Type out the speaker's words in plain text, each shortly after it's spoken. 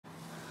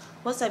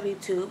What's up,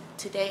 YouTube?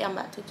 Today I'm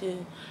about to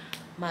do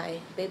my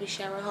baby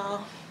shower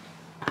haul.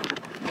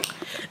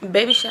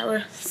 Baby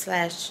shower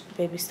slash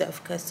baby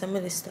stuff, because some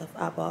of this stuff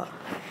I bought.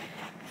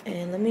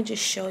 And let me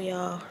just show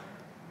y'all.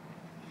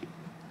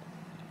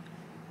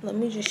 Like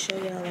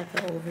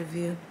an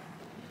overview.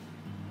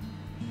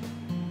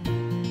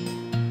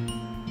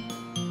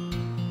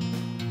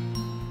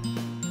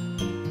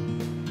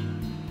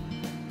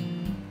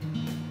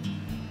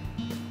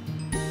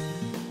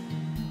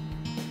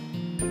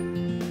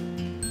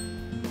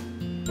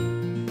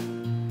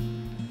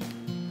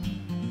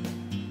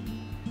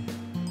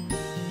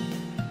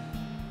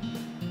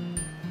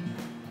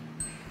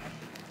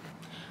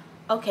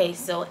 Okay,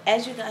 so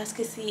as you guys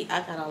can see,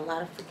 I got a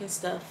lot of freaking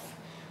stuff.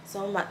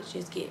 So I'm about to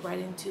just get right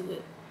into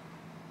it.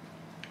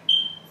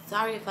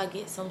 Sorry if I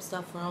get some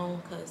stuff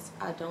wrong, because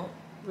I don't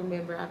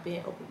remember. I've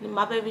been open.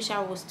 My baby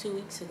shower was 2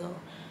 weeks ago.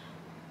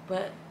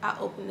 But I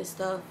opened the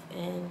stuff,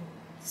 and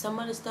some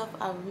of the stuff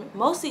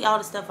mostly all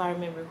the stuff I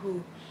remember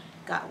who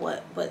got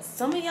what. But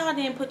some of y'all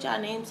didn't put y'all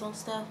names on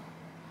stuff.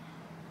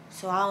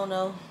 So I don't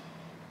know.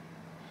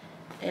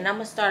 And I'm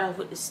going to start off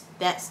with this.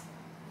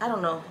 I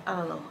don't know.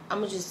 I'm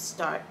going to just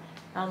start.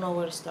 I don't know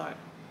where to start.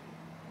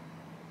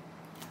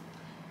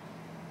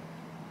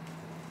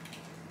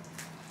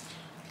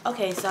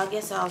 Okay, so I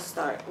guess I'll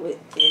start with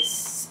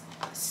this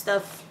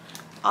stuff.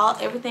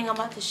 Everything I'm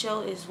about to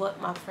show is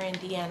what my friend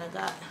Deanna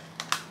got.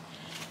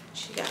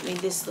 She got me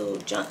this little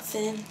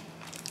Johnson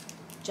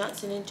 &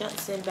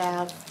 Johnson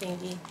bath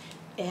thingy.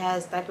 It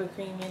has diaper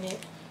cream in it,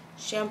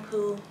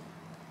 shampoo,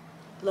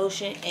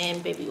 lotion,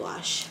 and baby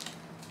wash.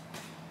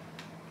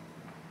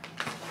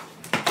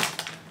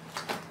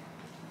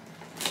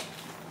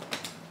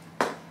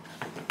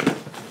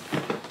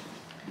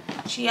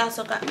 She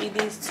also got me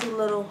these 2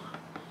 little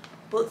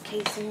book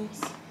casings.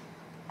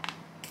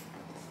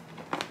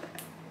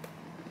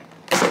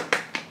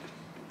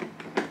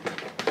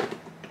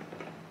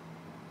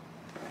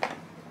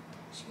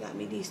 She got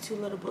me these 2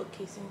 little book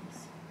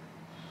casings.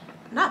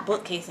 Not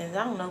book casings,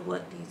 I don't know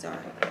what these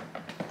are.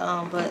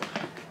 But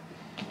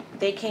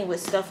they came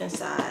with stuff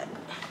inside.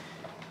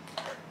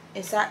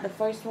 Inside, the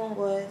first one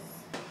was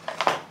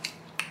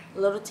a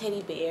little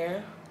teddy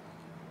bear.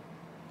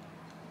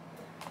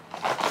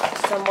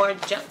 Some more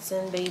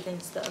Johnson bathing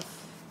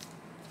stuff.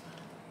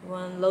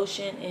 1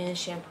 lotion and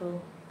shampoo.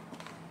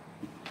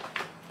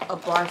 A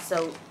bar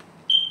soap.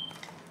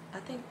 I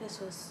think this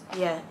was,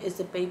 yeah, it's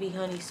a baby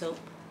honey soap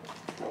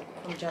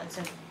from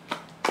Johnson.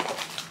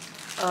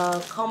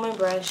 Comb and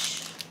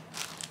brush.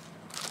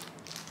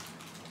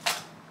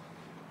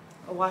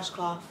 A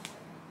washcloth.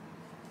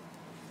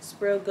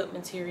 Spray good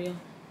material.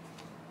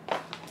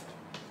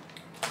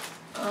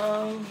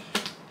 And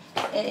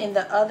in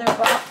the other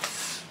box,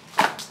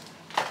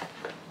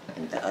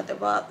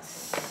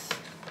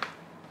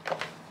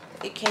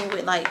 it came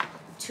with like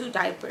 2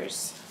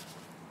 diapers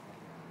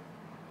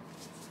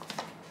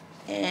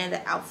and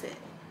an outfit.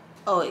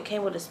 Oh, it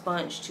came with a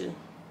sponge too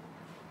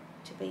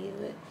to bathe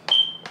with.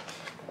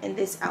 And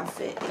this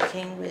outfit, it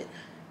came with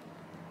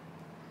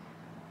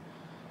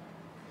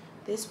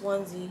this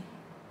onesie,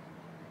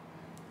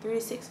 3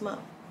 to 6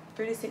 month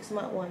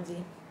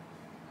onesie.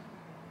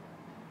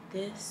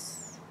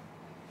 This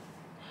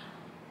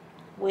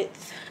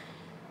with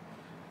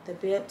the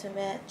bib to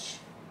match,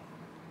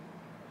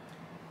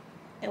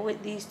 and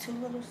with these 2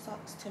 little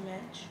socks to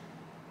match.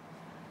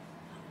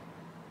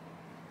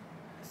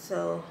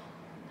 So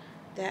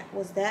that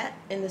was that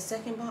in the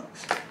second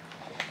box.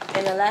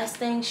 And the last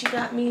thing she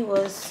got me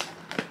was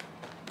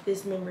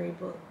this memory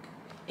book.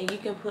 And you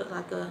can put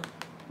like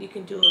you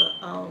can do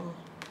a,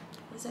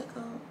 what's that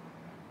called?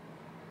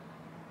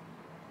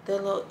 The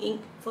little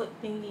ink foot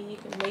thingy.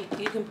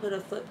 You can put a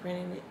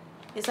footprint in it.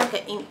 It's like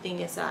an ink thing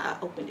inside. I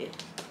opened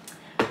it.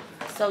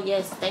 So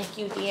yes, thank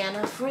you,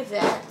 Deanna, for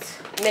that.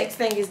 Next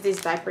thing is this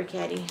diaper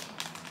caddy.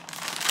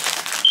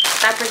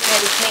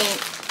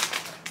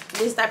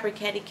 This diaper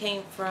caddy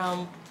came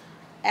from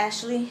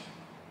Ashley.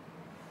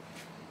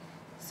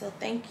 So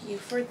thank you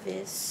for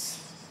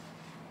this.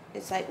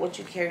 It's like what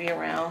you carry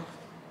around,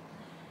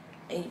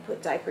 and you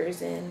put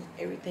diapers and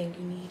everything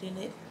you need in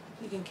it.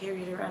 You can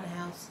carry it around the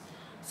house,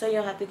 so you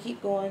don't have to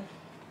keep going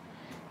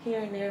here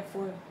and there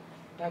for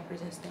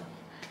diapers and stuff.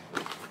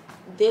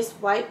 This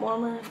white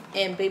warmer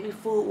and baby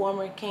food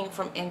warmer came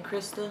from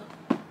Krista.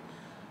 You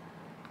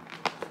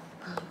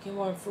can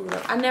warm food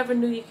up. I never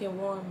knew you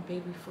can warm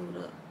baby food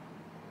up.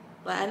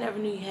 Like, I never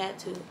knew you had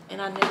to,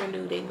 and I never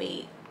knew they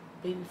made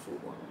baby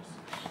food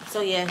warmers. So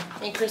yeah,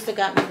 and Krista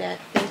got me that.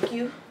 Thank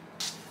you.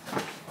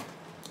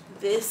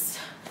 This,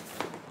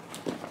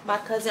 my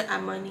cousin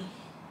Imani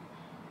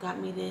got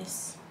me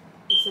this.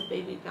 It's a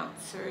baby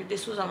bouncer.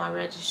 This was on my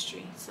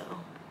registry, so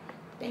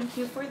thank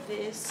you for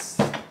this.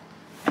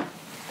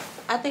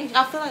 I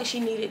feel like she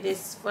needed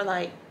this for,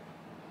 like,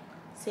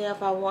 say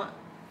if I want,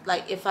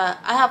 like, if I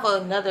have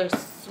another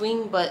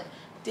swing, but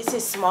this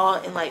is small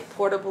and like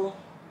portable.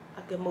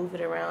 I can move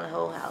it around the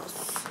whole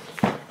house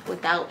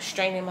without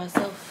straining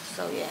myself.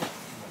 So yeah,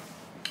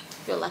 I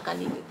feel like I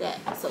needed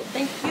that. So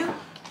thank you.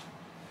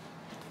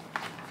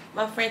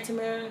 My friend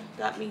Tamara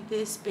got me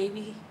this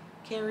baby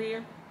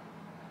carrier.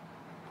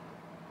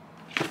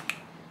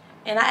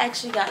 And I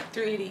actually got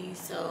 3 of these,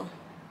 so.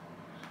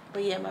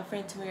 But yeah, my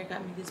friend Tamara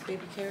got me this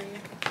baby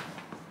carrier.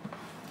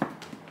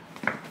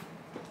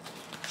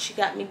 She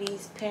got me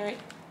these parent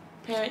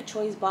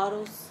choice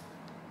bottles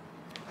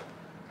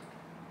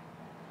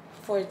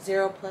for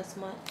 0+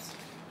 months.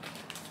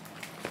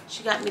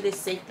 She got me this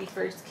safety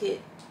first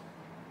kit,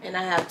 and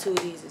I have 2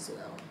 of these as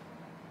well.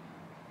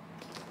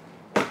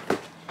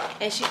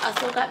 And she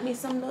also got me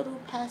some little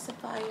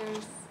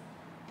pacifiers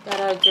that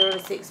are 0 to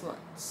 6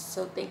 months.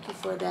 So thank you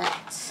for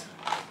that.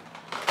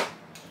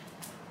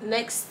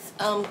 Next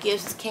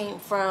gifts came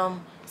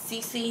from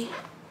Cece,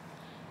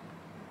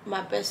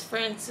 my best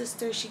friend's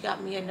sister. She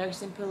got me a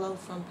nursing pillow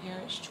from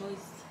Parents'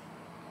 Choice.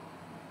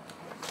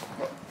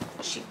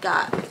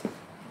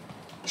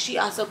 She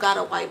also got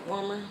a white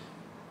warmer,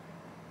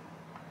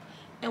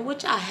 and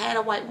which I had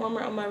a white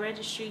warmer on my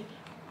registry,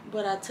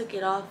 but I took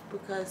it off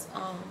because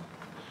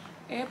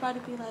everybody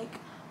be like,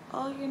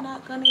 oh, you're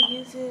not gonna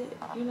use it,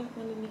 you're not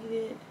gonna need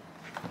it.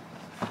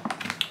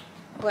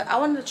 But I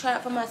wanted to try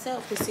it for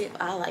myself to see if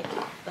I like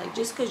it. Like,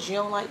 just because you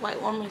don't like white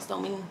warmers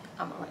don't mean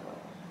I'm gonna like white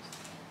warmers.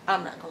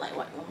 I'm not gonna like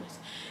white warmers.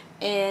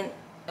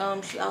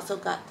 And she also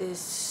got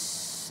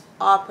this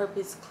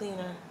all-purpose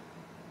cleaner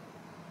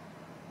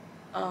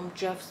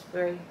Dreft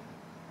spray,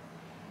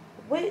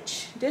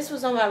 which this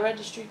was on my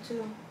registry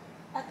too.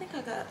 I think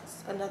I got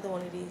another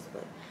one of these,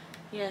 but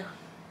yeah,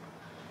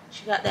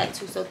 she got that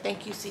too. So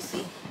thank you,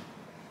 Cece.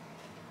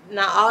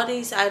 Now all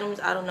these items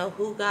I don't know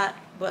who got,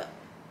 but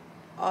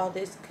all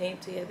this came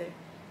together.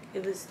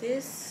 It was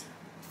this.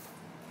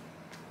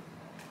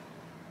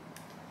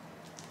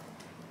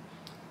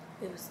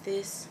 It was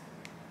this.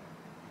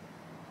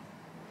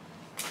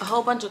 A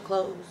whole bunch of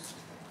clothes.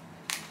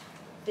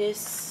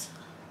 This.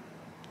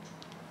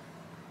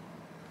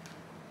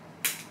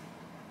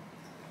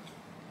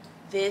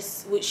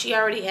 This, which she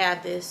already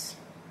had this.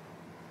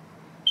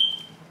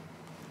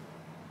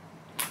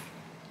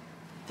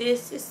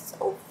 This is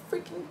so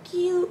freaking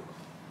cute.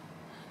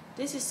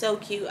 This is so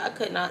cute. I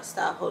could not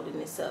stop holding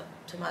this up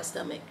to my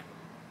stomach.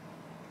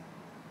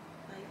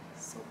 Like,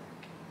 so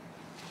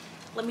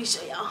cute. Let me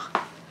show y'all.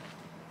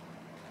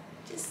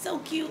 Just so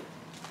cute.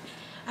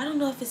 I don't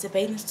know if it's a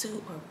bathing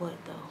suit or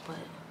what though, but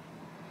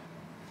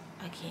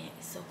I can't.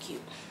 It's so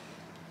cute.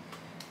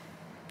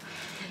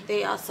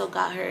 They also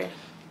got her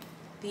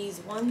these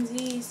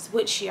onesies,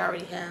 which she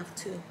already have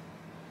too.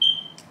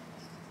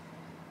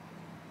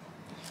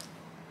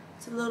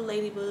 It's a little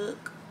ladybug.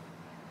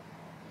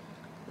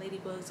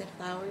 Ladybugs and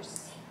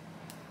flowers.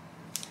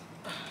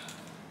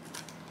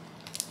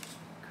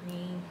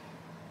 Green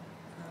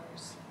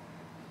flowers.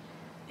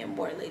 And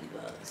more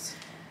ladybugs.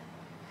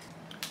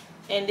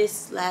 And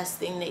this last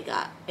thing they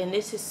got. And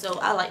this is so,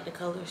 I like the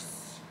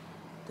colors.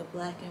 The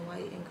black and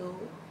white and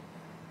gold.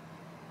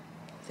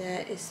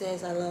 That it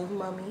says, I love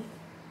mommy.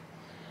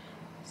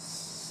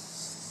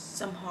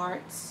 Some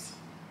hearts.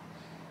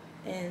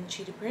 And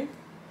cheetah print.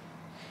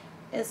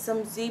 And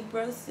some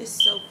zebras.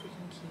 It's so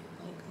freaking cute.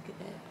 Like, look at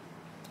that.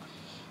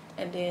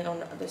 And then on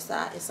the other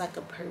side, it's like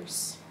a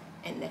purse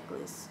and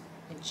necklace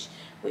and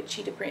with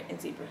cheetah print and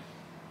zebra.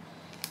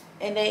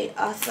 And they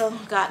also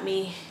got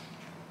me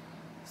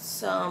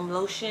some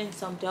lotion,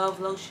 some Dove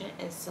lotion,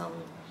 and some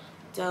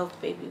Dove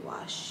baby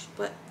wash.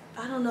 But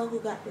I don't know who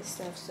got this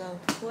stuff, so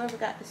whoever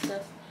got this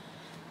stuff,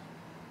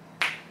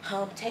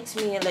 text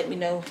me and let me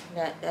know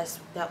that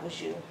that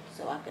was you,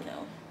 so I can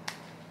know.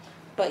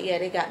 But yeah,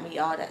 they got me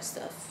all that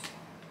stuff.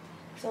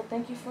 So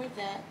thank you for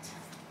that.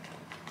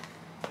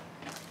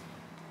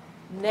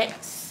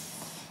 Next,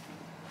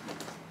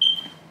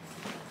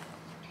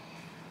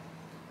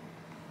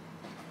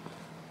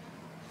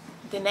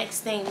 the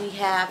next thing we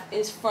have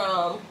is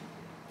from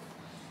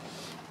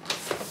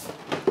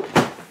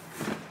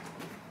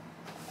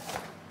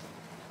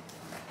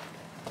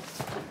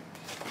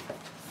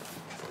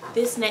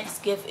this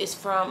next gift is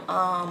from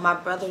my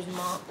brother's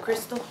mom,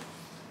 Crystal.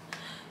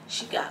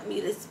 She got me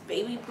this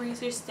baby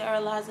breather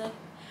sterilizer.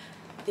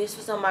 This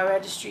was on my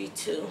registry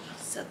too,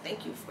 so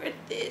thank you for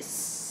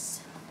this.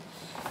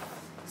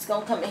 It's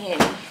gonna come in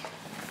handy.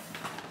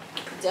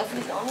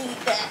 Definitely gonna need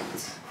that.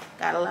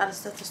 Got a lot of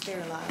stuff to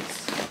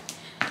sterilize.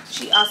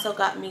 She also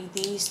got me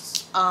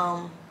these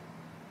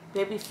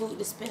baby food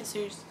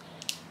dispensers.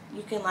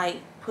 You can like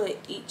put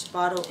each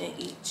bottle in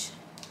each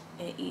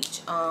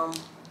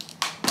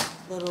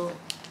little,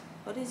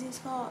 what is these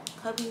called,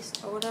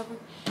 cubbies or whatever,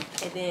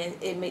 and then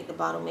it make the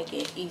bottle make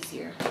it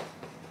easier.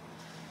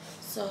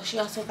 So she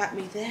also got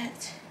me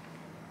that.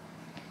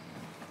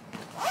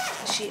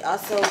 She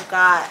also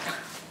got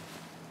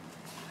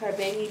her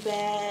baby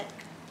bag,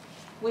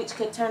 which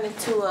could turn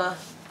into a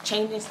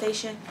changing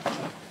station.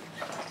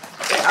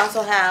 They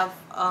also have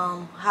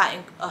a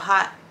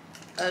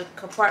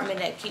compartment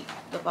that keeps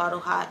the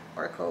bottle hot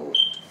or cold.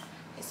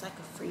 It's like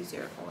a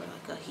freezer or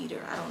like a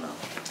heater, I don't know.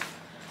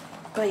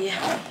 But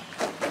yeah,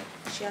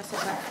 she also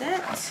got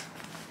that,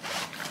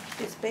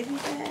 this baby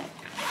bag.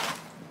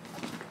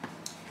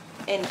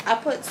 And I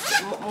put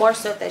more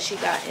stuff that she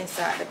got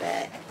inside the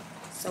bag.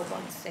 So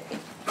 1 second.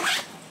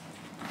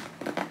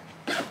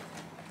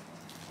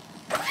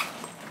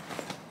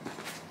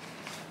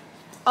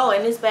 Oh,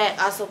 and this bag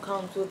also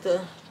comes with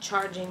the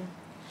charging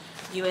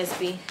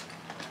USB.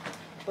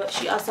 But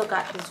she also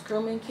got this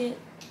grooming kit.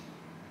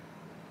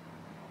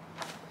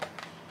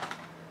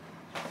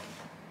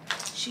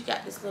 She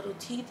got this little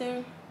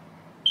teether.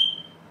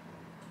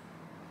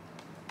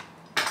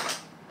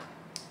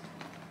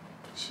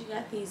 She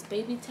got these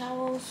baby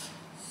towels.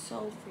 So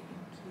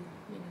freaking cute.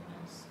 Minnie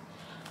Mouse.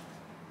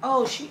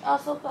 Oh, she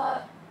also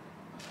got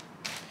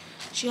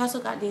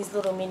these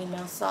little Minnie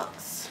Mouse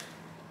socks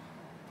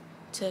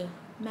to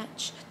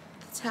match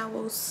the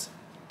towels.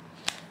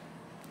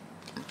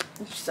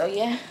 So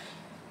yeah.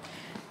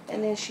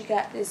 And then she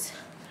got this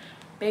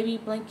baby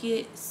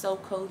blanket, so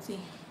cozy,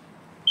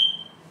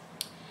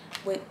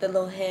 with the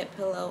little head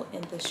pillow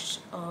and the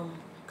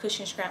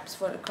cushion straps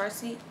for the car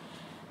seat.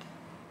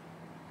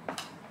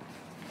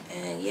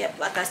 And yep,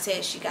 like I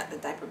said, she got the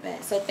diaper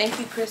bag. So thank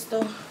you,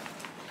 Crystal,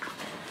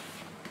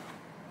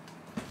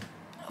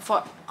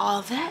 for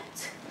all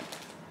that.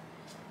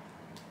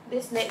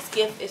 This next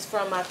gift is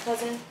from my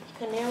cousin,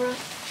 Panera.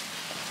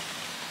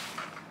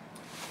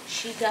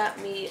 She got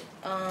me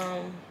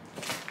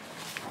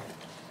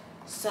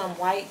some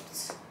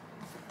wipes,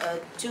 a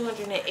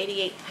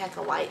 288 pack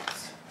of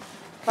wipes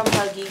from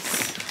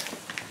Huggies.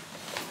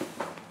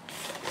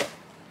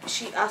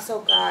 She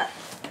also got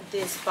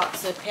this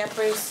box of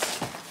Pampers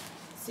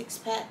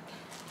 6-pack.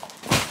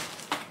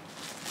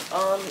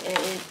 And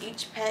in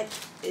each pack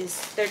is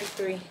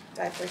 33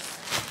 diapers.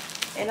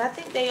 And I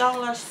think they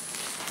all are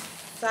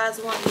size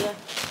 1, yeah.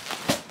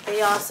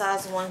 They all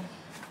size 1.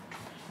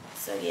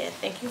 So yeah,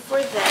 thank you for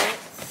that.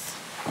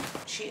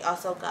 She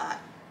also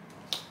got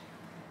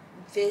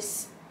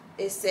this.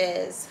 It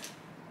says,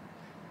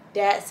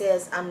 Dad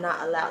says I'm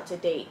not allowed to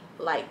date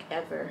like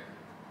ever.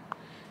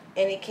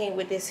 And it came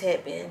with this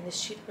headband,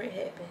 this cheetah print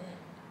headband.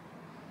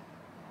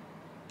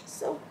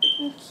 So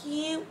freaking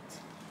cute.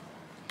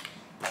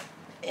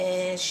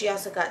 And she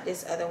also got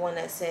this other one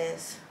that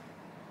says,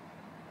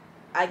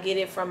 I get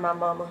it from my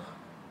mama.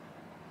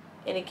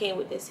 And it came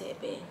with this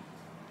headband.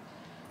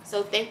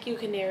 So thank you,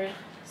 Panera.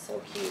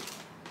 So cute.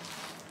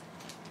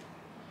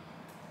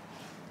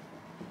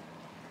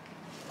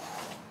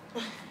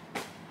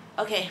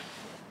 Okay.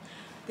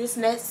 This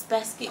next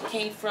basket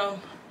came from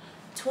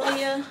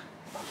Toya,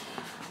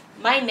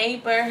 my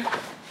neighbor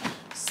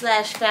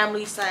slash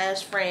family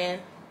slash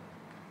friend.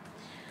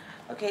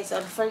 Okay, so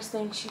the first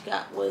thing she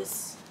got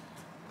was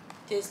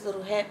this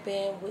little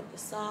headband with the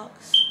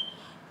socks.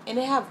 And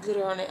they have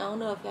glitter on it. I don't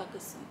know if y'all can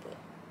see, but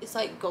it's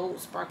like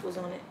gold sparkles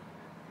on it.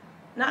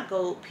 Not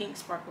gold, pink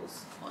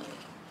sparkles on it.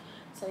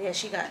 So yeah,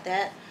 she got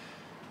that.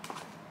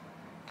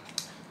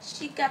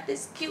 She got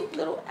this cute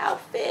little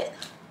outfit.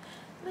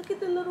 Look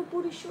at the little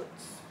booty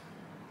shorts.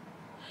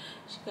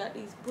 She got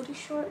these booty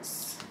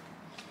shorts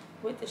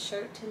with the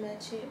shirt to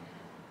match it.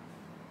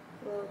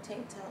 Little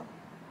tank top.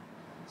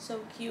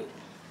 So cute.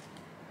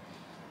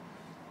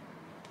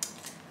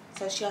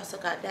 So she also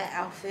got that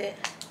outfit.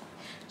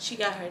 She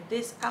got her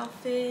this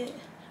outfit,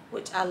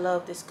 which I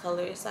love this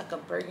color. It's like a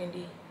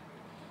burgundy.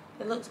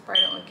 It looks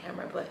brighter on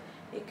camera, but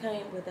it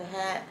came with a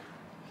hat,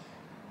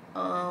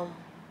 a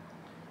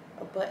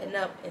button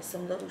up, and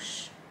some little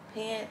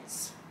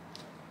pants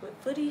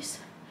with footies.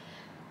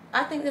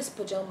 I think this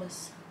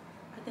pajamas.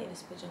 Yeah.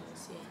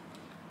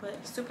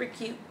 But super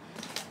cute.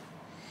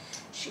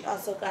 She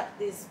also got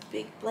this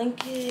big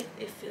blanket.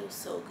 It feels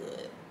so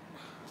good.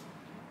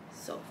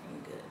 So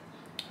freaking good.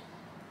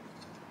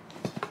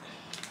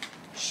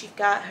 She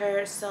got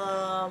her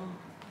some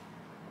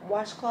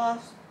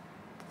washcloths.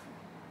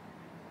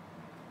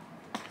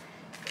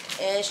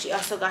 And she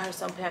also got her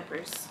some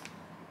Pampers.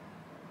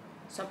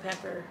 Some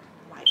Pamper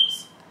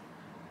wipes.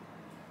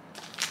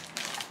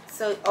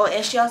 So, oh,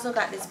 and she also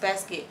got this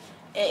basket.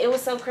 And it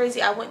was so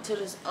crazy. I went to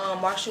this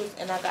Marshalls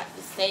and I got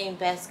the same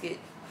basket.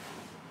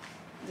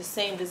 The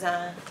same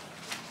design.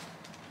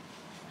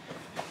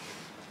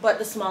 But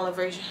the smaller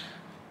version.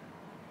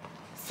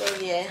 So,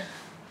 yeah.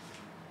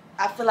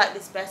 I feel like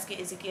this basket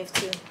is a gift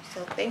too.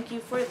 So, thank you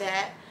for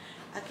that.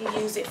 I can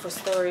use it for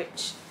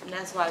storage. And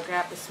that's why I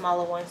grabbed the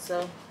smaller one.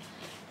 So,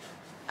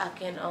 I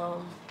can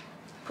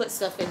put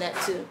stuff in that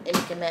too. And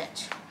it can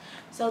match.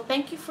 So,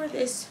 thank you for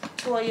this,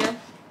 Toya.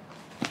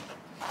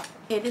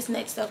 Okay, this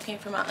next stuff came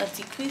from my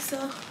auntie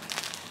Quisa.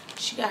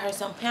 She got her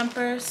some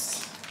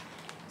Pampers,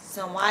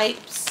 some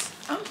wipes.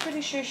 I'm pretty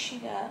sure she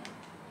got,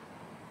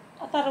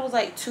 I thought it was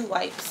like 2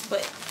 wipes,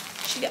 but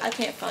I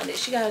can't find it.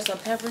 She got her some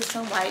Pampers,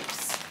 some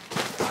wipes.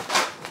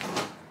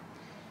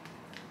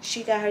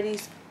 She got her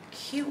these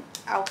cute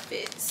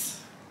outfits.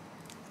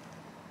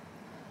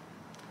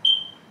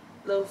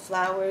 Little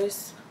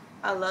flowers.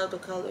 I love the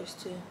colors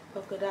too.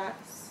 Polka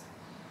dots,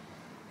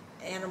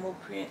 animal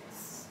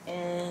prints.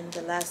 And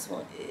the last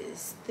one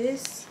is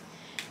this.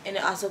 And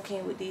it also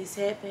came with these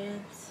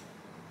headbands.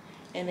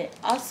 And it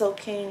also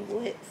came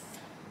with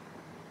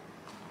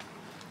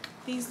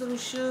these little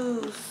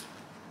shoes.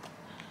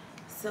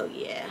 So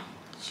yeah,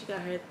 she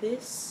got her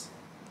this.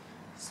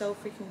 So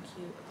freaking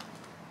cute.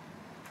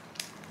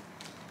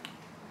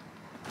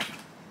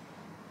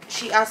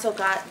 she also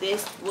got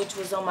this, which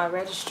was on my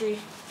registry.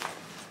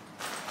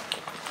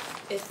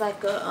 It's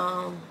like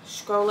a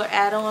stroller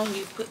add-on.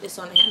 You put this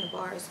on the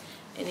handlebars,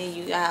 and then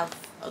you have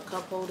a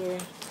cup holder.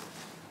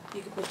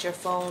 You can put your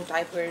phone,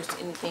 diapers,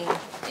 anything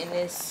in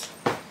this.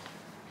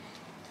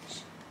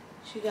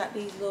 She got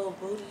these little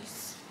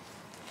booties.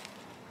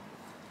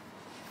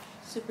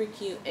 Super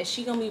cute. And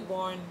she gonna be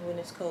born when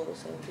it's cold,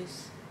 so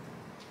this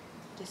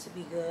will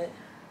be good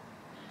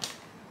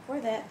for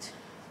that.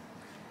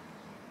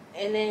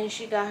 And then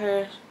she got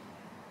her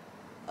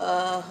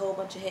a whole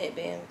bunch of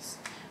headbands,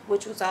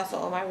 which was also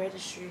on my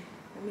registry.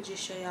 Let me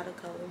just show y'all the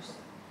colors.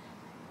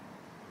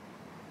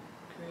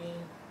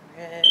 Green,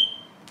 red,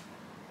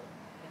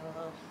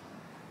 yellow,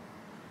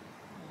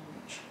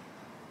 orange,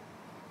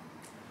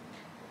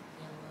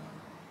 yellow,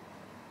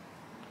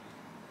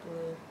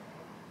 blue,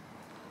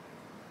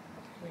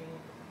 green,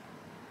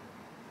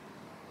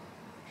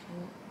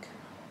 pink,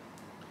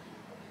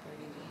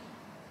 burgundy,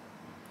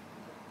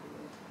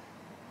 blue,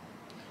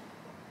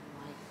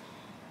 white,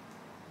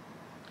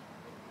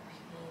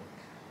 pink,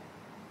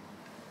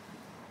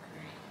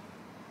 gray,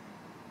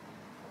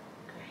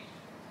 gray,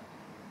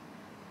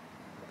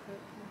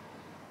 purple,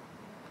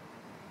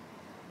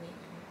 mint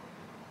green,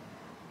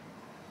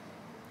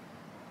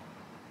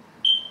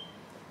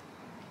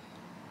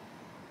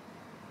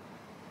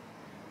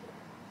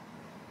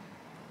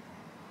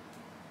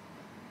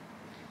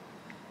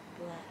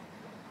 black,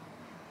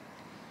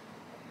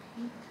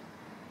 pink,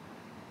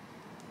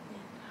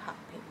 and hot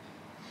pink.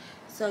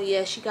 So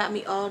yeah, she got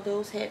me all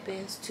those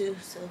headbands too,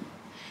 so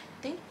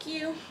thank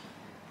you,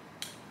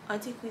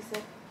 Auntie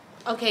Quisa.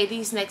 Okay,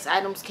 these next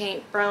items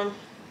came from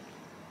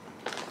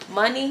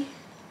Money.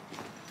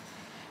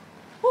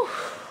 Whew,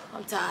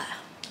 I'm tired.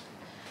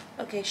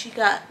 Okay, she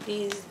got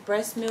these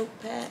breast milk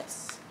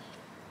pads.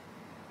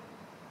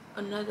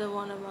 Another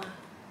one of my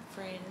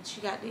friends,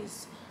 she got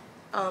these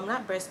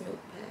not breast milk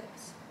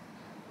pads,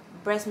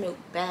 breast milk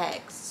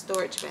bags,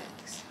 storage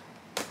bags.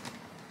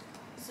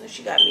 So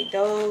she got me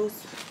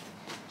those.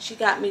 She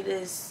got me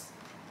this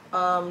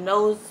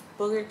nose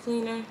booger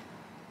cleaner.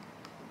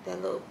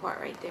 That little part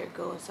right there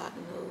go inside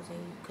the nose and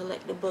you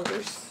collect the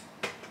boogers.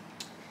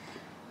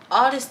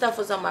 All this stuff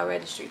was on my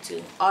registry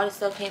too. All this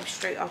stuff came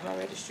straight off my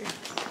registry.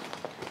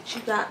 She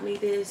got me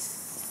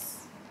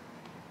this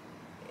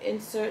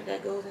insert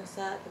that goes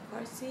inside the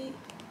car seat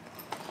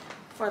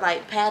for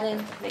like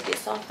padding, make it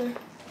softer.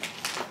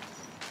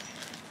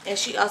 And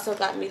she also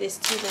got me this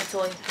teething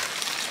toy.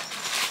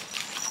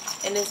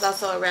 And it's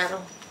also a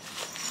rattle.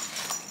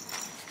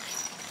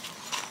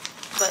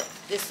 But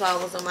this all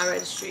was on my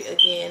registry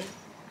again.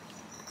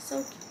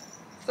 So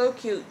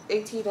cute.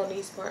 They teed on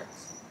these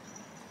parts.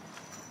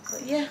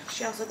 But yeah,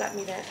 she also got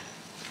me that.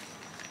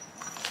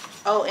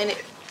 Oh, and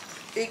it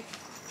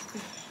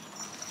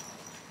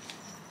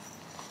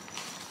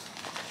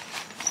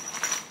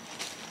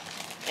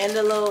and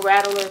the little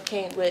rattler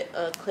came with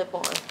a clip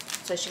on,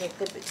 so she can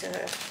clip it to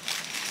her.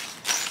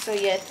 So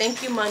yeah,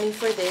 thank you, Money,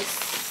 for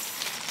this.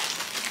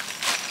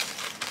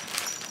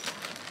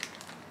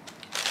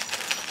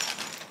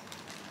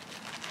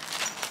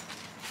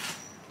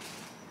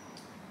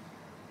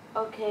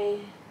 Okay,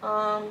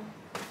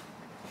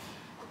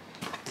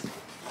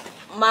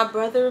 my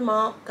brother and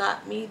mom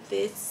got me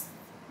this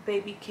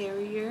baby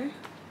carrier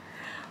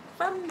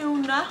from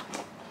Nuna.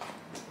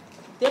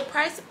 The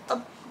price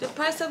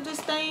of this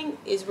thing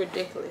is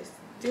ridiculous.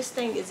 This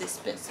thing is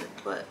expensive,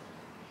 but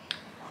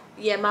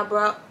yeah, my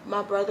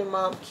brother,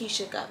 mom,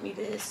 Keisha got me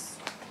this.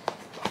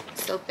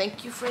 So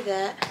thank you for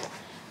that.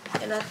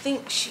 And I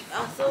think she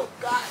also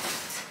got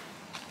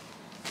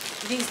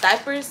these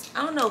diapers.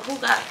 I don't know who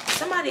got,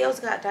 somebody else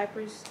got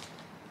diapers,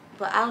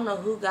 but I don't know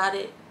who got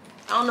it.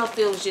 I don't know if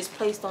it was just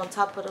placed on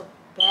top of the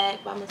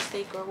bag by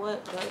mistake or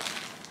what, but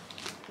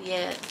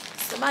yeah,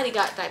 somebody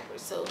got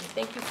diapers, so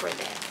thank you for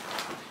that.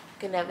 You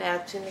can never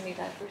have too many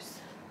diapers.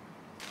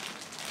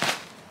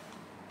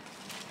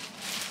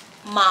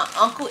 My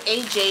Uncle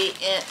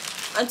AJ and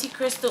Auntie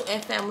Crystal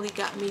and family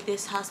got me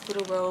this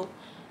hospital robe.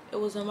 It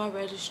was on my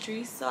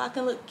registry, so I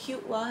can look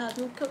cute while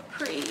having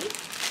Capri.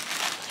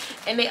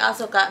 And they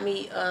also got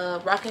me a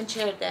rocking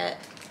chair that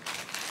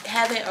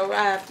haven't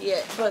arrived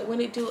yet, but when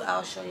it do,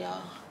 I'll show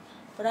y'all.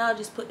 But I'll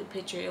just put the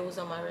picture. It was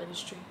on my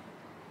registry.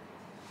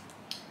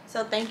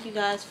 So thank you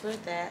guys for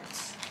that.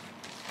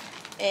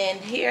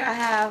 And here I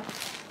have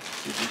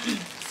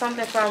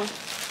something from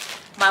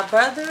my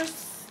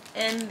brothers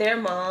and their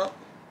mom.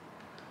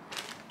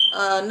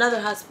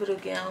 Another hospital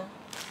gown.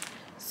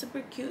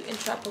 Super cute and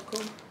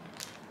tropical.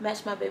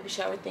 Match my baby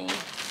shower theme.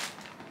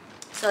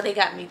 So they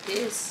got me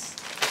this.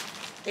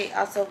 They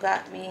also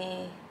got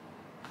me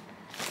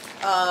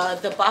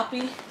the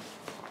Boppy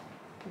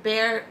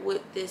bear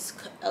with this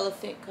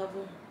elephant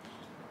cover.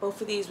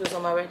 Both of these was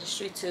on my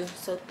registry too,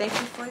 so thank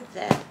you for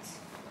that.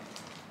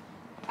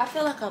 I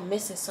feel like I'm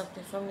missing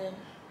something from them,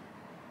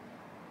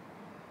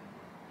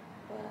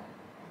 but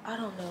I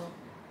don't know.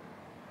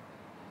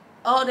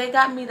 Oh, they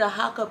got me the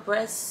Haka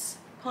breast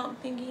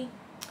pump thingy.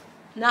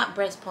 Not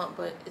breast pump,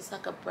 but it's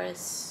like a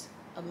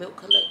milk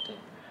collector,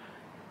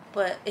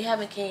 but it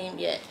haven't came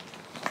yet.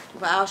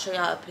 But I'll show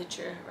y'all a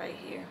picture right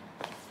here.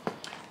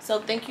 So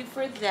thank you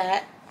for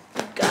that,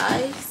 you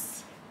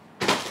guys.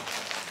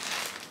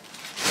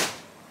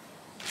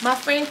 My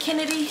friend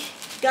Kennedy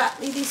got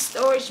me these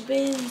storage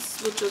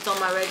bins, which was on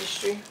my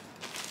registry.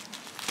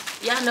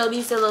 Y'all know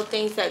these are little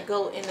things that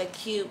go in the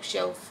cube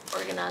shelf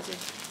organizer.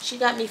 She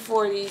got me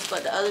 4 of these,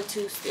 but the other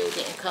 2 still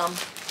didn't come.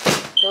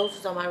 Those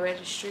was on my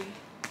registry.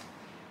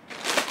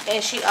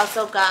 And she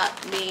also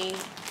got me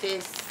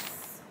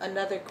this,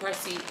 another car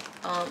seat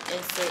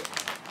insert,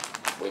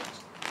 which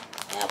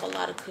have a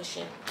lot of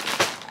cushion.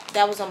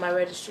 That was on my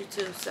registry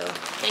too, so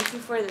thank you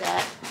for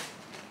that.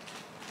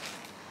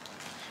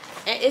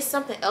 And it's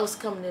something else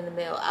coming in the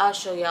mail. I'll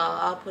show y'all.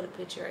 I'll put a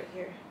picture right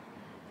here.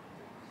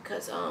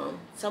 Because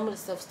some of the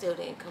stuff still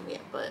didn't come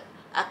yet, but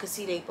I could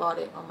see they bought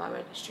it on my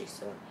registry,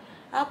 so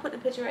I'll put the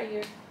picture right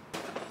here.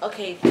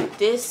 Okay,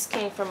 this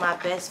came from my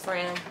best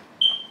friend.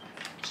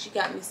 She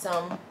got me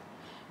some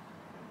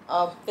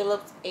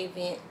Philips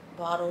Avent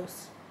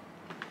bottles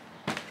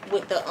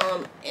with the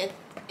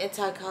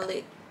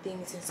anti-colic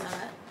things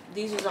inside.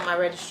 These was on my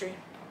registry.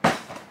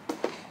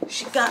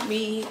 She got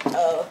me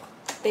a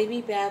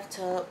baby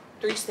bathtub,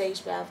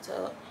 3-stage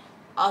bathtub,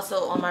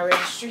 also on my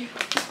registry.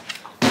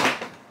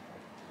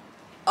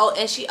 Oh,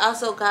 and she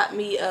also got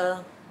me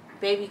a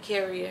baby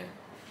carrier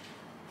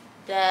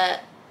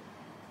that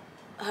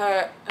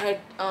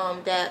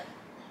that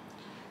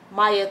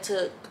Maya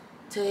took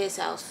to his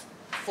house,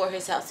 for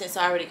his house, since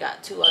I already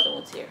got 2 other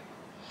ones here.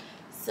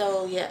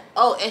 So yeah.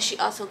 Oh, and she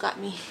also got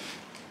me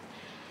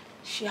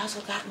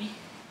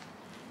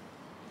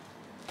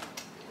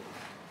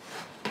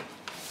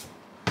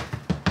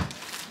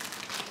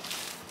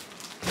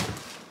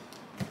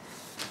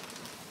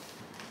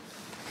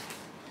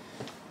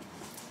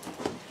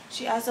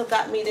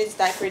this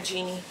diaper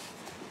genie.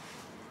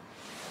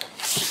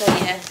 So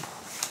yeah,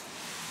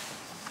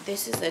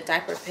 this is a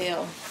diaper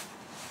pail,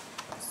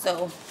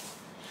 so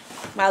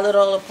my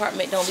little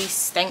apartment don't be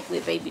stank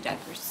with baby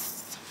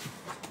diapers,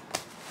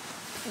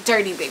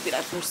 dirty baby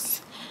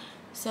diapers.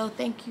 So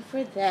thank you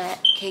for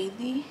that,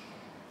 Kaylee.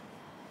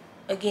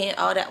 Again,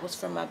 all that was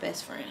from my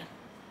best friend.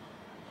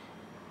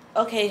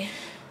 Okay,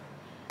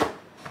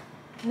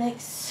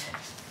 next.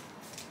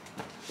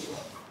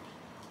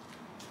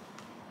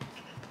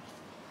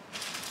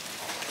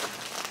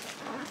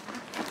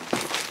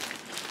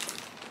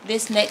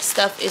 This next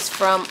stuff is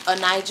from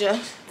Anija,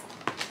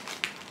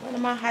 one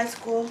of my high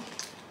school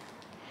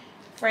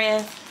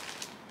friends.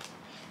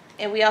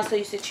 And we also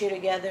used to cheer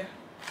together.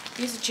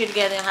 We used to cheer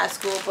together in high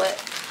school, but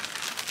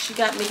she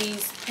got me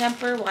these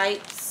Pamper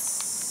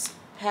Wipes,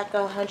 pack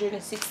of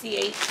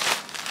 168.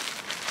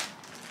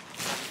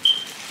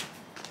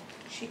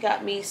 She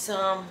got me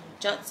some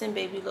Johnson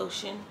baby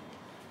lotion,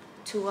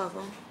 2 of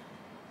them.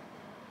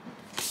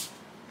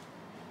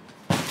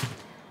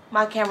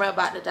 My camera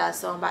about to die,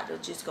 so I'm about to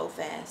just go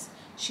fast.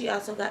 She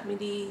also got me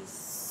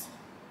these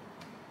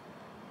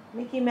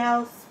Mickey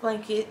Mouse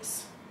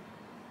blankets.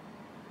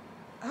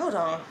 Hold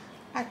on.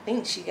 I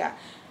think she got,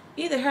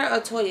 either her or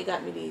Toya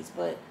got me these,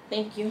 but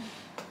thank you.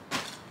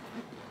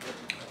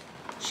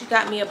 She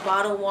got me a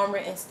bottle warmer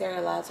and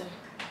sterilizer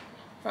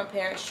from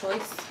Parents'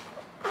 Choice.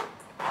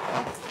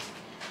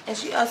 And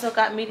she also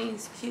got me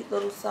these cute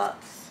little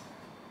socks,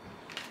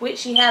 which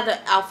she had the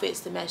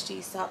outfits to match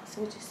these socks,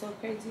 which is so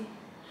crazy.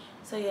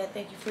 So yeah,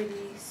 thank you for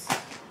these.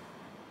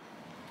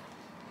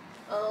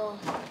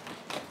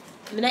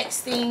 The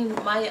next thing,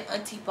 my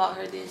auntie bought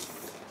her this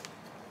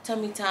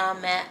Tummy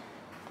Time mat.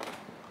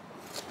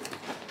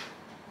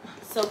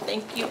 So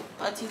thank you,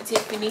 Auntie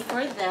Tiffany,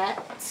 for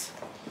that.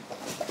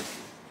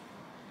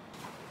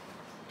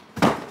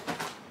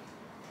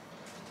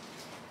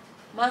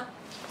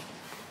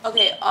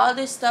 Okay, all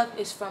this stuff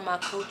is from my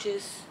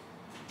coaches.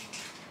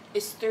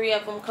 It's 3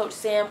 of them: Coach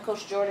Sam,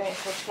 Coach Jordan, and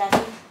Coach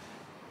Kathy.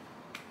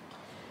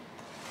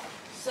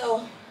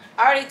 So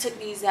I already took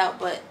these out,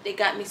 but they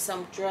got me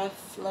some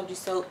Druff laundry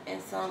soap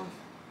and some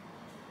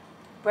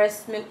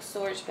breast milk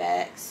storage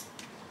bags.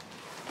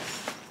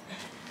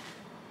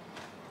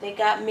 They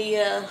got me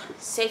a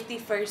Safety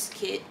First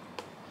kit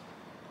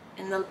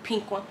in the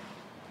pink one.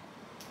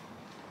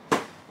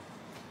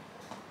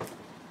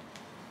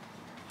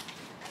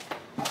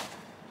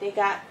 They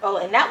got, oh,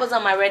 and that was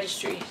on my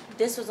registry.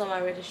 This was on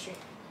my registry.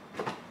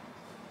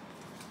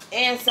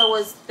 And so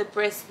was the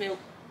breast milk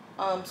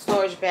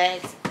storage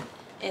bags.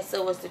 And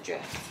so was the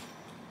dress.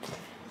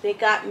 They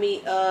got me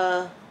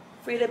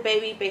Frida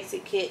Baby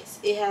basic kits.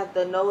 It had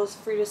the nose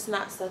Frida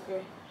snot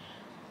sucker,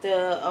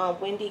 the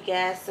Wendy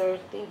gasser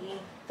thingy,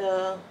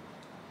 the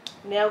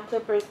nail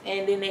clippers,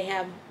 and then they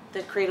have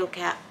the cradle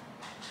cap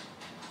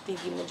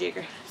thingy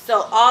majigger.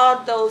 So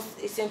all those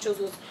essentials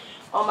was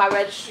on my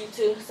registry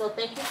too. So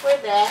thank you for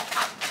that.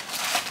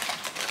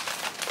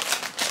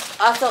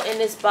 Also in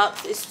this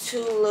box is 2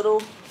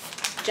 little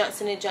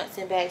Johnson &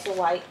 Johnson bags of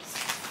wipes.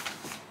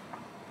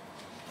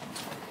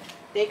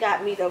 They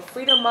got me the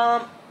Freedom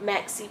Mom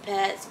maxi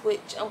pads,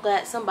 which I'm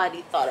glad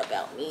somebody thought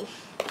about me.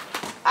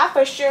 I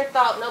for sure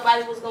thought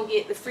nobody was gonna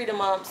get the Freedom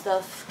Mom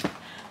stuff,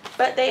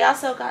 but they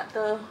also got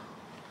the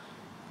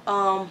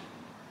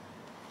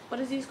what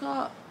is these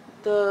called?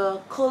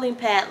 The cooling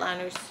pad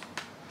liners.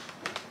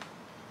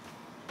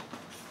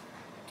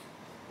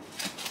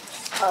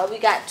 We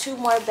got 2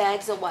 more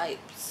bags of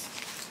wipes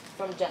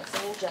from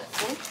Johnson &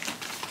 Johnson.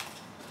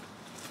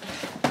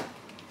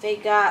 They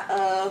got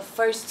a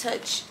First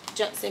Touch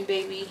Johnson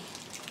Baby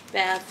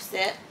bath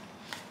set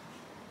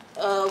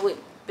with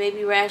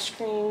baby rash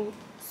cream,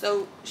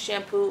 soap,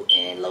 shampoo,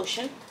 and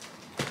lotion.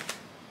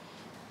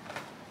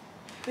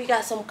 We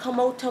got some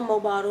Como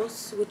Tumbo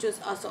bottles, which was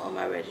also on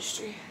my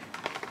registry.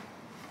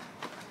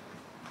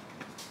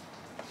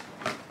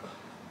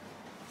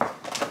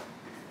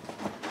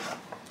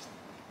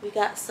 We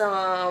got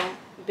some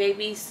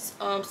baby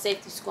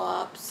safety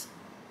squabs.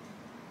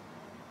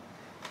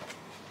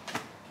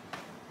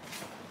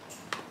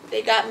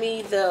 They got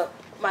me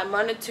my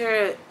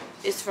monitor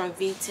is from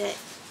VTech.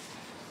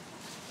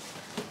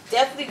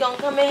 Definitely gonna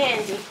come in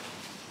handy.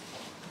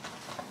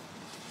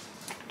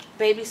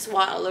 Baby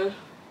swaddler.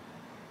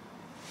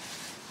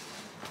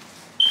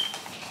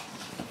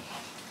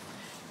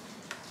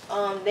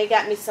 They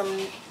got me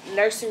some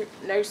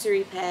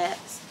nursery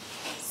pads,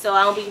 so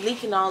I don't be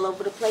leaking all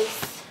over the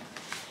place.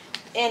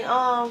 And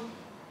I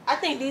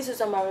think these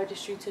was on my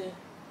registry too.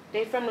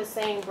 They from the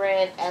same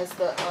brand as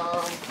the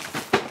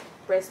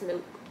breast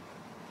milk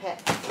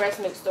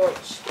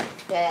storage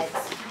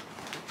bags.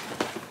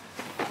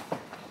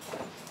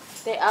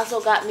 They also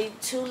got me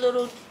 2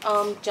 little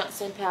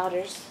Johnson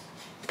powders.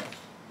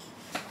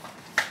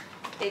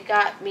 They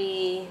got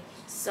me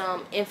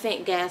some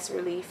infant gas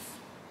relief.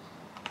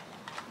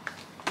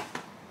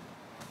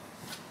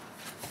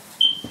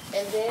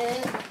 And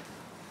then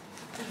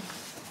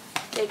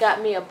they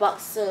got me a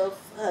box of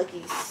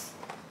Huggies,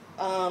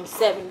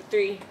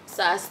 73,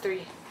 size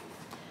 3.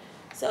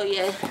 So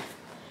yeah,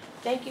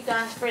 thank you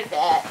guys for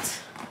that.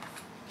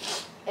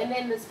 And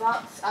then this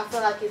box, I feel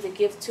like it's a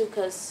gift too,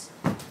 because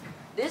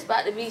this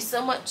about to be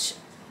so much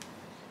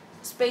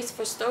space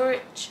for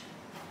storage.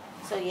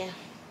 So yeah,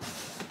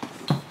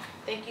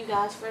 thank you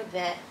guys for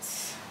that.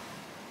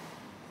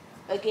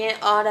 Again,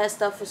 all that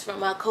stuff is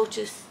from my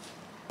coaches.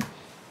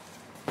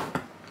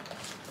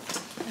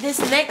 These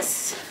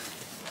next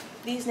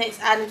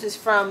items is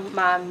from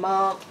my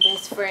mom's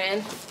best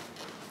friend.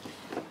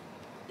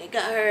 They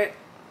got her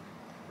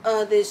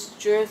this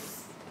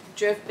Drif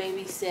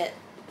baby set.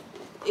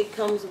 It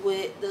comes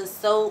with the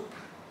soap,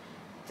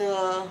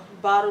 the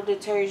bottle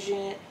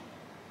detergent,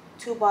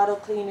 2 bottle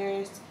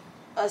cleaners,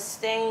 a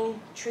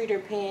stain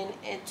treater pen,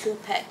 and 2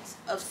 packs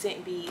of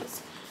scent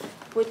beads,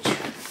 which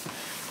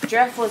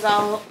Drif was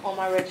all on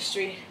my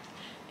registry.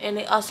 And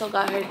they also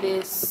got her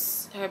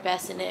her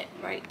bassinet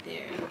right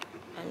there.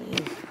 I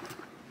mean,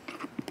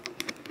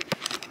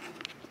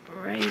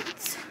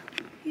 right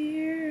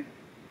here.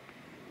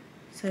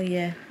 So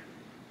yeah,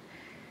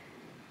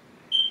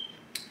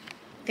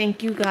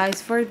 thank you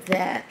guys for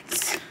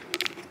that.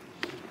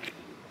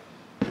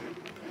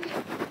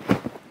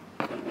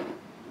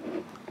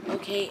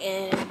 Okay,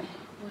 and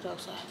what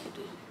else I have to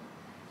do?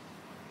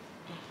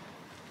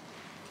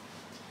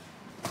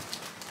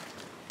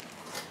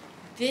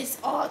 This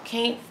all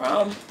came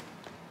from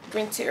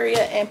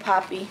Renteria and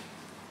Poppy.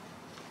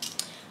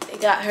 They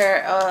got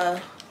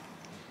her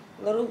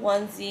little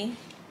onesie,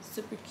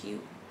 super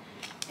cute,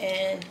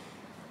 and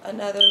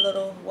another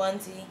little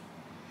onesie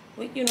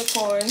with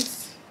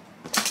unicorns.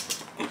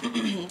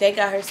 They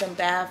got her some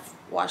bath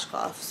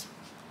washcloths.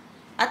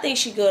 I think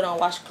she good on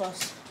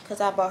washcloths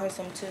because I bought her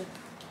some too.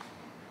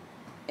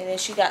 And then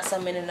she got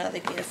some in another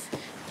gift.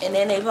 And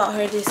then they bought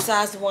her this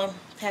size 1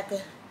 pack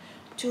of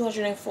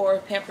 204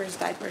 Pampers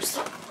diapers.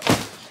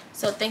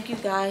 So thank you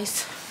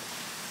guys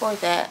for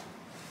that.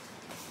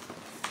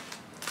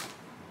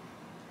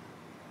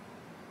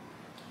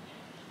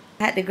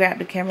 I had to grab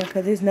the camera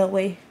because there's no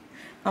way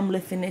I'm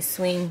lifting this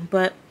swing.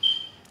 But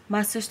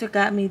my sister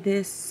got me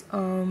this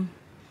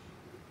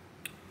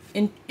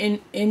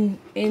Ingenuity,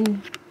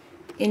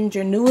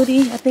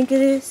 I think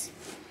it is.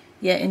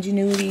 Yeah,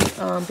 Ingenuity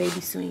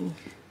baby swing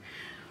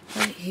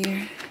right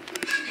here.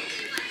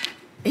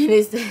 And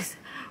it says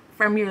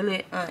from your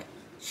lit aunt.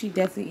 She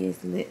definitely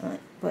is lit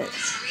aunt. But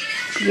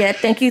yeah,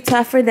 thank you,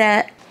 Ty, for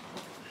that.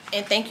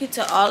 And thank you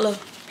to all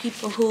of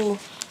people who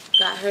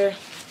got her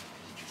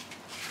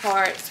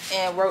cards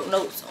and wrote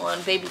notes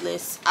on baby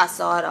lists. I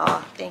saw it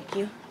all. Thank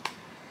you.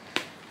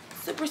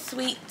 Super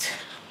sweet.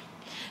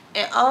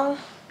 And all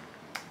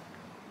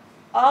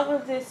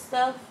of this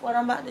stuff, what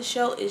I'm about to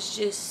show, is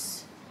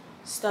just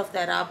stuff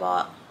that I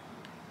bought.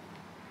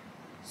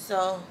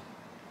 So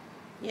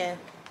yeah,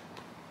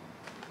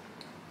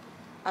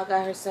 I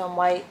got her some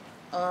white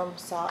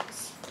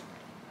socks.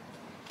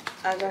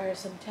 I got her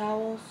some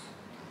towels.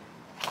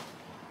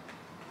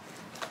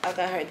 I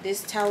got her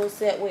this towel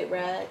set with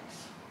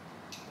rags.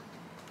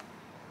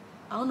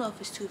 I don't know if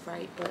it's too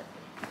bright, but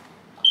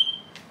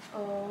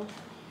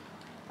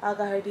I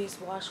got her these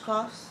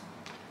washcloths.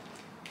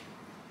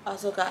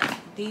 Also got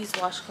these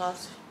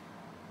washcloths.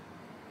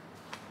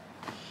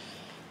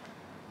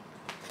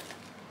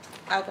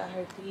 I got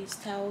her these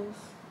towels.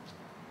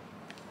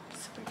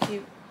 Super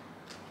cute.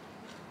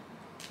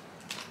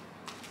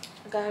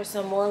 Got her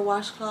some more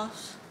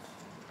washcloths.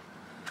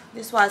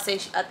 This is why I say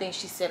I think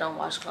she sit on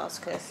washcloths,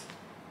 because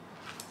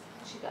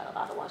she got a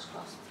lot of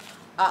washcloths.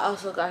 I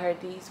also got her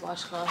these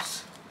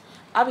washcloths.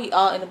 I'll be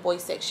all in the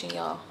boys section,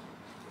 y'all.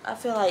 I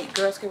feel like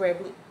girls can wear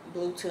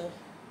blue too.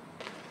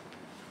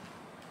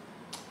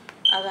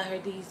 I got her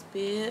these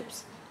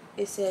bibs.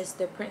 It says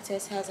the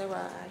princess has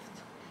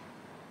arrived.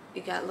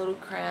 It got little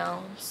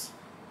crowns.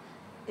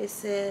 It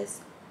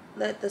says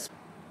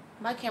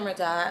my camera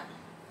died.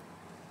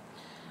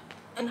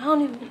 And I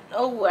don't even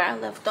know where I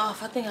left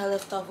off. I think I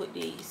left off with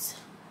these.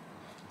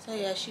 So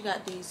yeah, she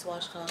got these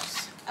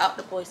washcloths out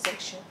the boys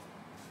section.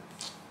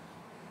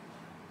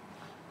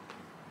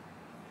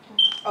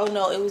 Oh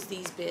no, it was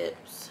these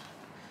bibs.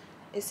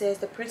 It says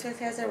the princess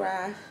has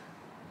arrived.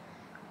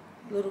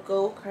 Little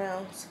gold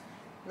crowns.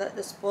 Let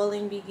the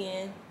spoiling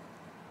begin.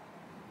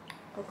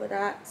 Polka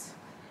dots.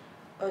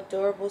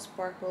 Adorable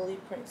sparkly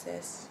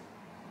princess.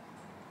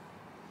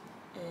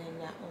 And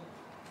that one.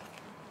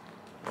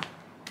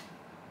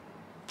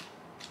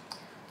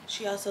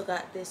 She also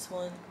got this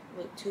one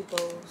with 2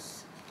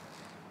 bows.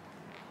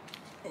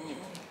 And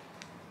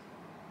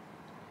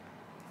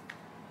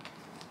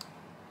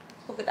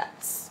polka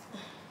dots.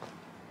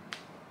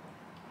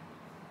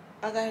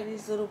 I got her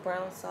these little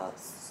brown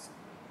socks.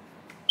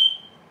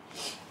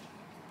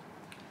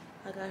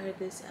 I got her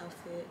this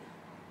outfit.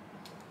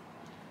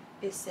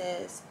 It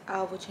says,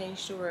 I will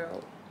change the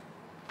world.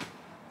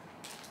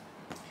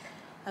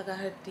 I got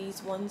her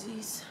these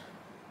onesies.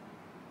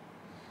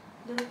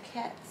 Little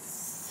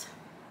cats.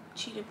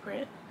 Cheetah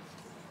print.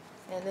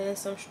 And then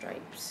some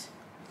stripes.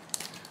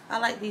 I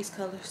like these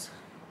colors.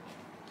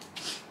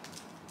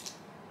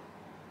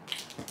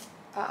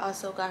 I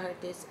also got her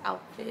this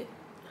outfit.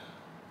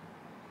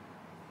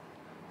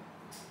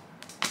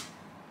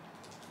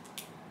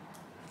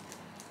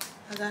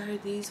 I got her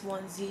these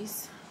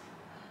onesies.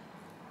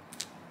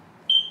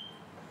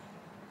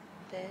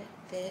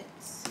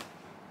 That's,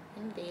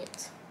 and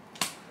that.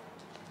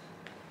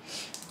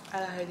 I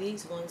got her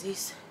these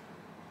onesies.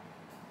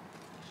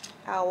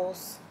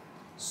 Owls,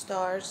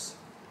 stars,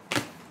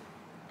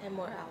 and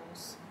more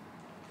owls.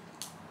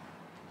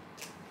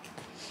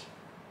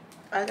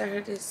 I got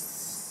her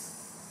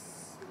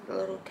this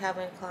little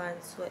Calvin Klein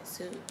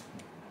sweatsuit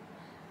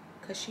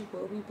because she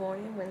will be born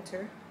in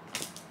winter.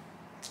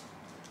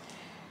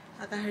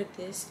 I got her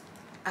this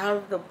out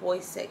of the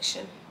boys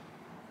section.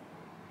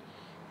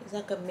 It's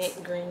like a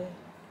mint green,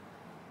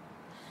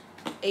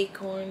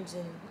 acorns,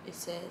 and it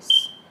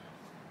says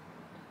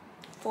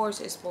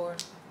Forest Explorer.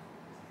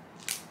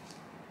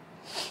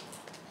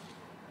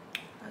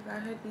 I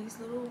got her these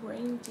little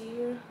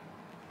reindeer.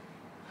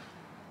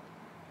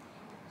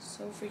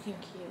 So freaking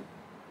cute.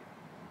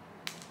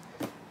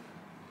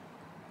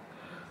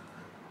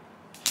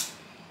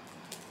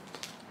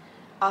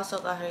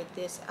 Also got her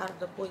this out of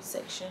the boys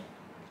section.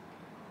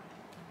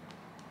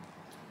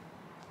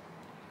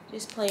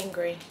 Just plain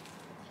gray.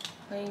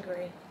 Plain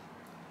gray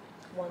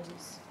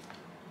onesies.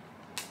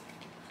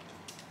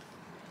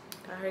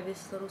 Got her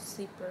this little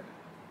sleeper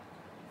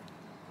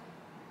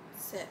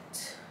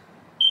set.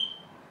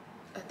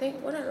 I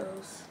think, what are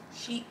those?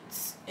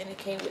 Sheets. And it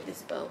came with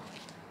this bow.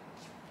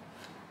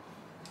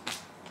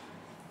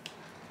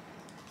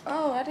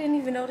 Oh, I didn't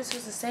even know this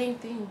was the same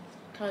thing.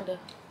 Kinda.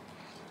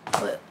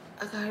 But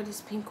I got her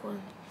this pink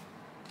one.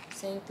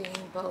 Same thing,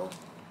 bow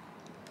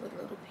with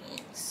little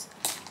pins.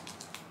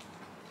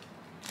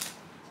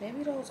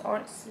 Maybe those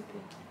aren't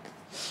sleeping.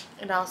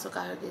 And I also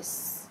got her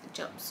this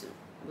jumpsuit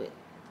with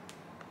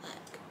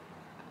black.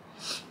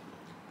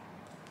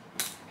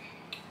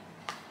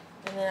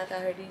 And then I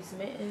got her these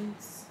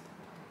mittens.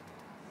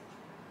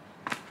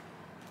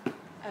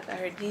 I got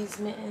her these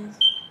mittens.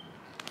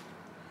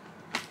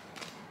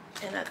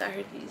 And I got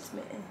her these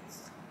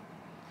mittens.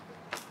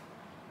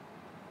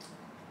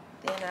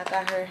 Then I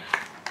got her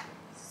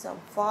some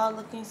fall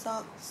looking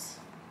socks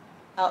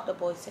out the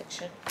boys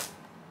section.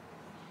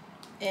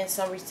 And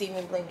some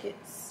receiving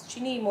blankets. She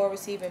need more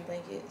receiving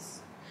blankets.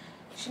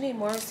 She need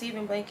more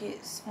receiving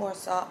blankets, more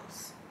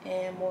socks,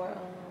 and more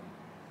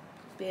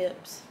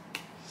bibs.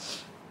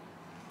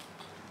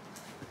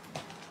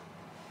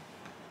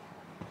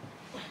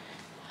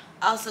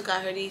 I also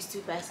got her these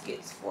 2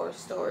 baskets for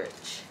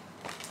storage.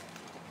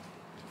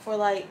 For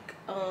like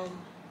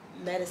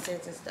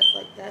medicines and stuff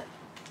like that.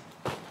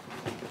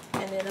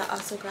 And then I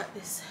also got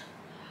this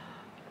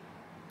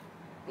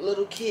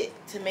little kit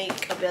to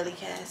make a belly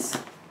cast.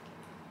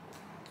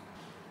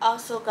 I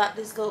also got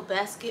this little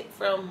basket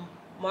from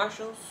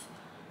Marshalls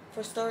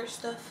for storage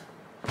stuff.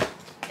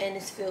 And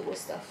it's filled with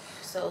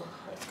stuff. So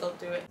let's go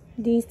through it.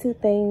 These 2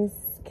 things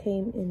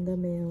came in the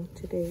mail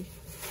today.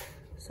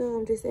 So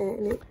I'm just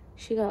adding it.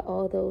 She got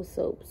all those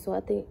soaps. So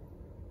I think,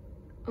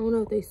 I don't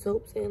know if they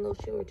soaps and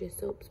lotion or just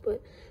soaps.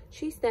 But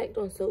she stacked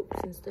on soaps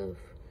and stuff.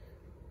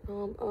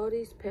 All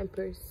these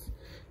Pampers.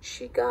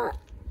 She got,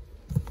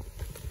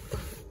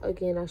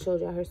 again, I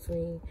showed y'all her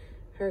swing.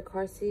 Her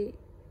car seat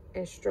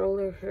and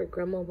stroller her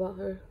grandma bought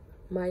her,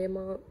 Maya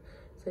mom.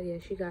 So yeah,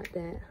 she got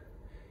that.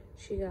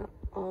 She got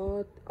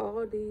all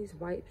these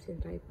wipes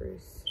and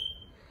diapers.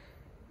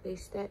 They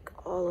stack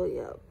all the way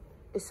up.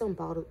 It's some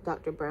bottle,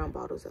 Dr. Brown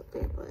bottles up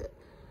there, but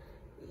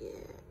yeah.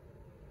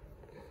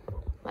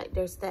 Like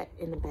they're stacked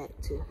in the back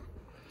too.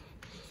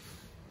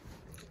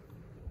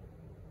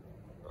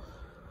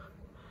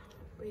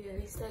 But yeah,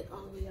 they stack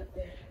all the way up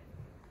there.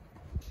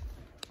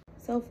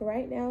 So for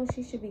right now,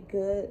 she should be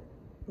good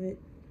with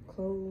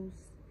clothes,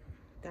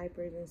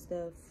 diapers and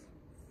stuff.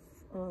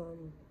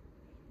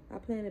 I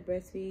plan to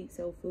breastfeed,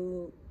 so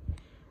food,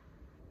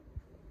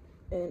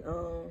 and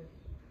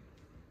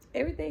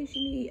everything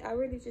she need. I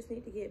really just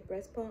need to get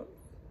breast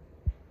pumps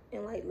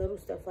and like little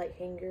stuff like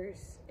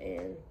hangers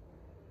and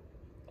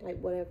like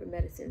whatever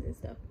medicines and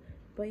stuff.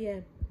 But yeah,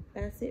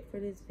 that's it for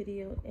this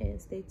video,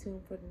 and stay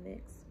tuned for the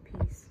next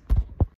piece.